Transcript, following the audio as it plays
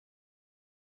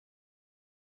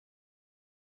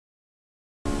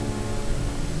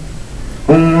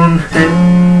one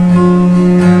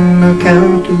hand I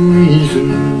count the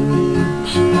reasons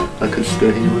I could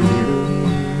stay with you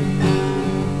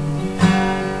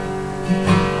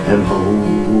and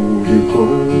hold you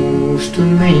close to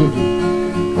me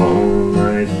all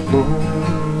night long.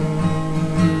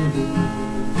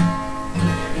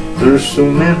 There's so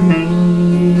many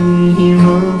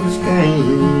lover's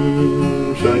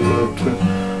games I'd love to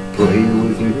play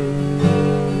with you,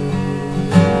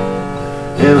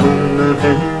 and on the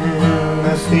hand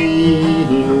I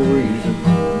see no reason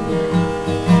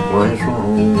why it's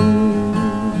wrong.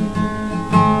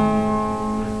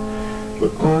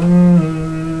 But on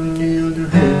the other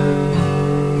hand,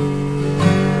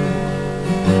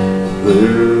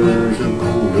 there's a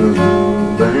golden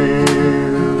band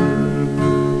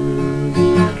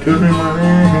to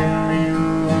remind me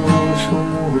of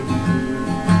someone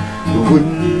who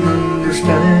wouldn't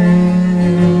understand.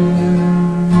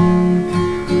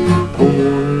 On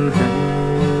one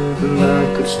hand I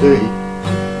could stay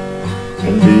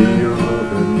and be your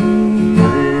loving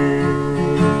man,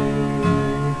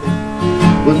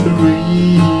 but the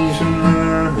reason I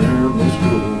must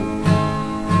go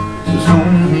is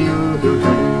on the other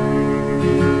hand.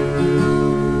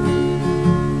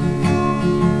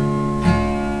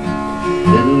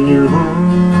 In your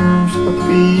arms I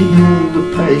feel the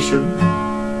passion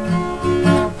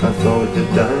I thought had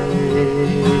died,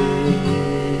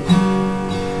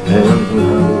 and when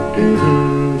I looked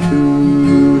into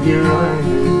your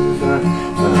eyes I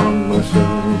found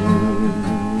myself.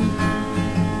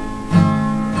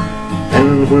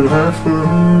 And when I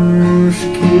first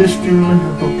kissed your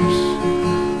lips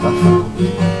I felt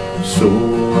so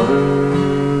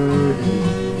alive.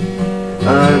 I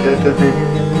got to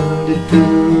hand it to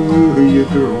you,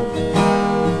 girl,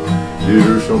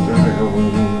 there's something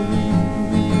else.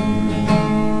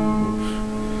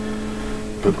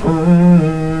 But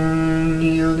on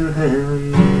the other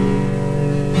hand,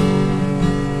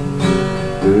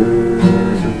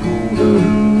 there's a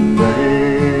golden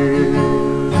band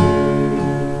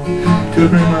to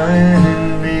remind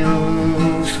me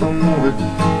of someone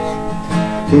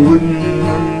who wouldn't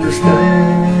understand.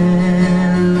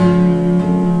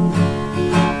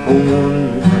 On one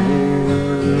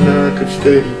hand I could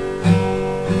stay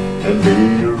and be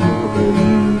your loving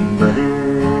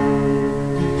man,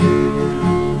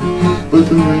 but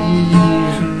the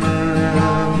reason I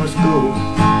must go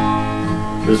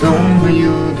is on the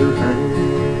other hand.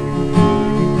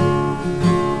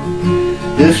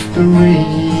 Yes, the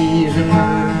reason I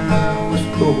must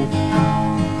go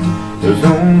is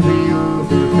on the